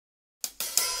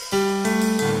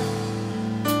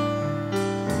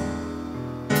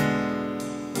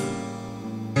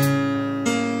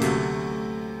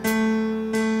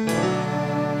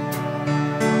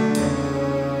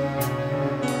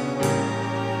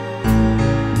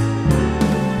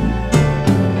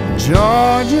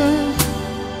Georgia,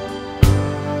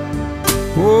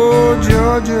 oh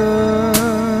Georgia,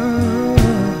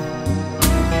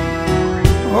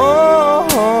 all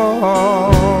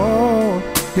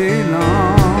day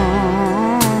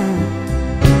long,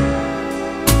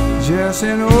 just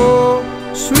an old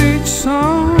sweet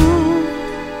song,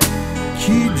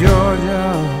 keep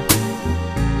Georgia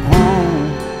on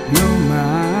your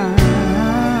mind.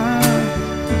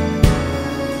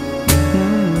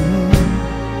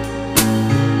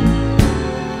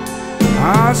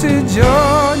 I said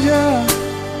Georgia,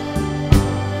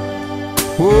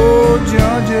 oh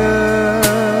Georgia,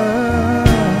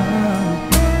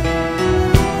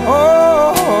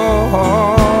 all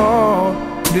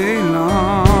day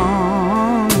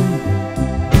long,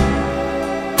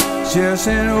 just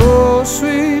an old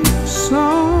sweet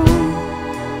song,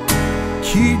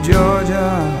 keep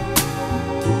Georgia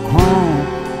on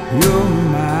your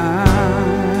mind.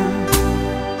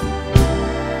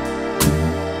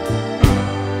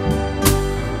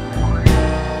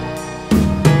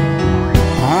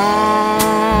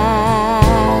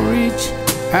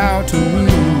 Out to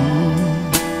me,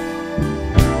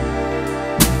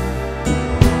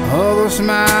 others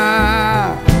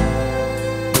smile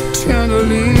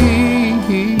tenderly,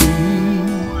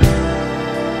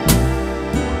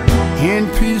 in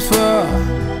peaceful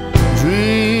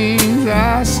dreams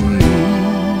I see,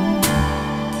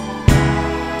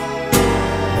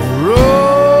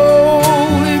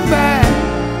 roll it back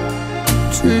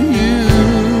to you,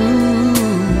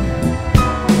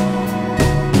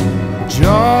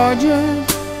 Georgia,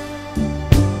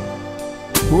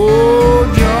 oh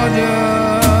Georgia,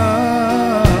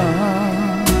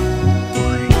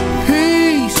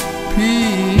 peace,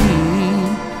 peace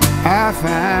I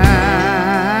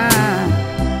find,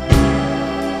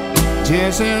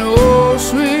 just an old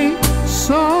sweet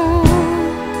song,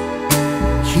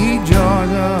 keep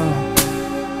Georgia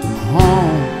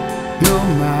on your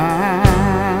mind.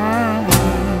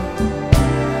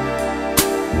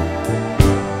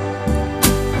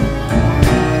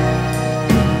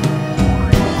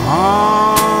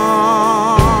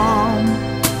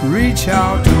 Reach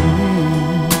out to me,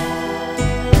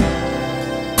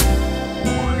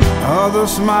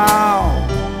 others smile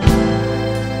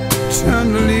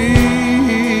tenderly,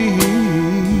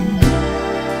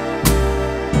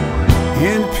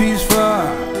 in peaceful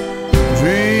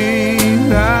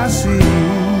dreams I see,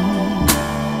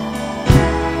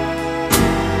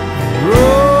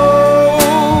 roll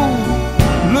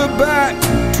back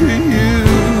to you,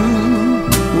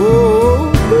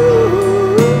 oh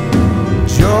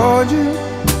Georgia,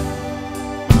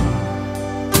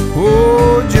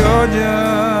 oh Georgia,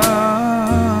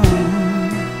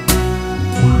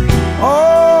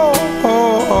 all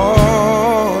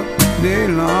day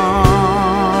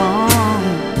long,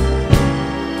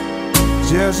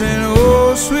 just an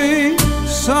old sweet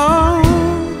song,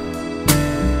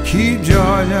 keep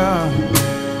Georgia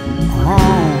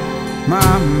on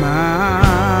my mind.